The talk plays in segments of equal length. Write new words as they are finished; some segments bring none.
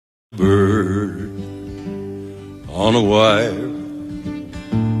bird on a wire,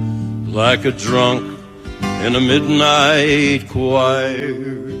 like a drunk in a midnight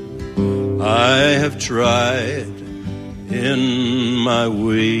choir. I have tried in my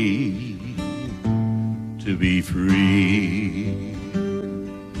way to be free,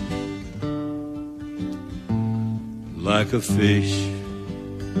 like a fish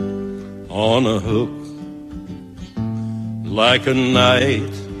on a hook, like a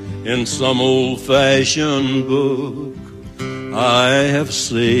knight in some old-fashioned book. I have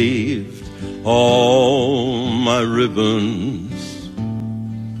saved all my ribbons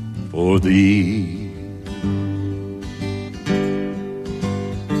for thee.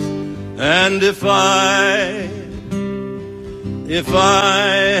 And if I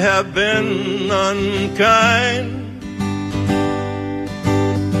have been unkind,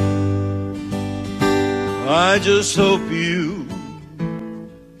 I just hope you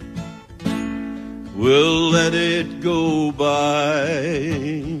will let it go by.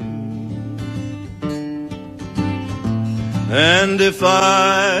 And if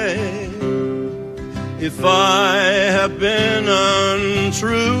I have been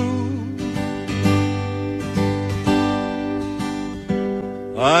untrue,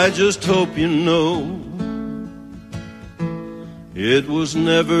 I just hope you know it was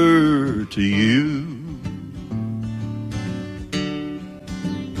never to you.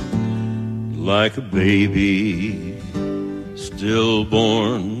 Like a baby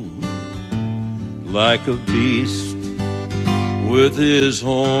stillborn, like a beast with his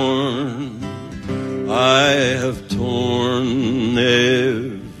horn, I have torn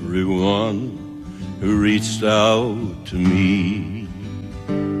everyone who reached out to me.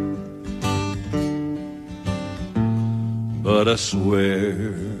 But I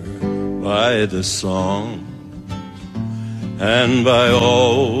swear by the song and by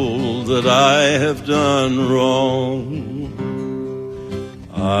all that I have done wrong,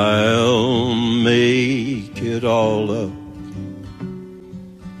 I'll make it all up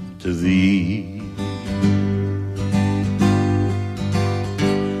to thee.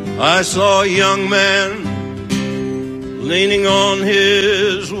 I saw a young man leaning on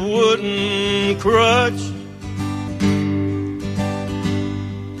his wooden crutch,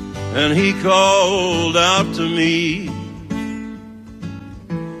 and he called out to me,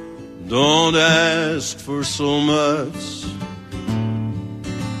 "Don't ask for so much."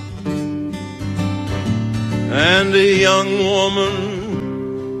 And a young woman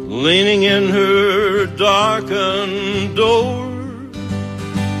leaning in her darkened door,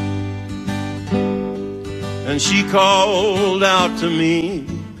 and she called out to me,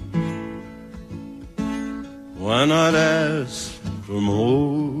 "Why not ask for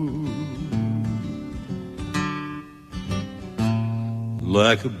more?"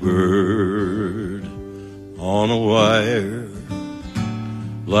 Like a bird on a wire,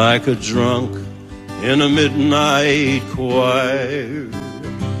 like a drunk in a midnight choir,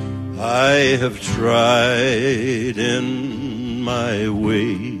 I have tried in my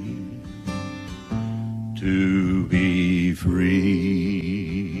way to be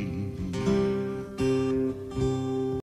free.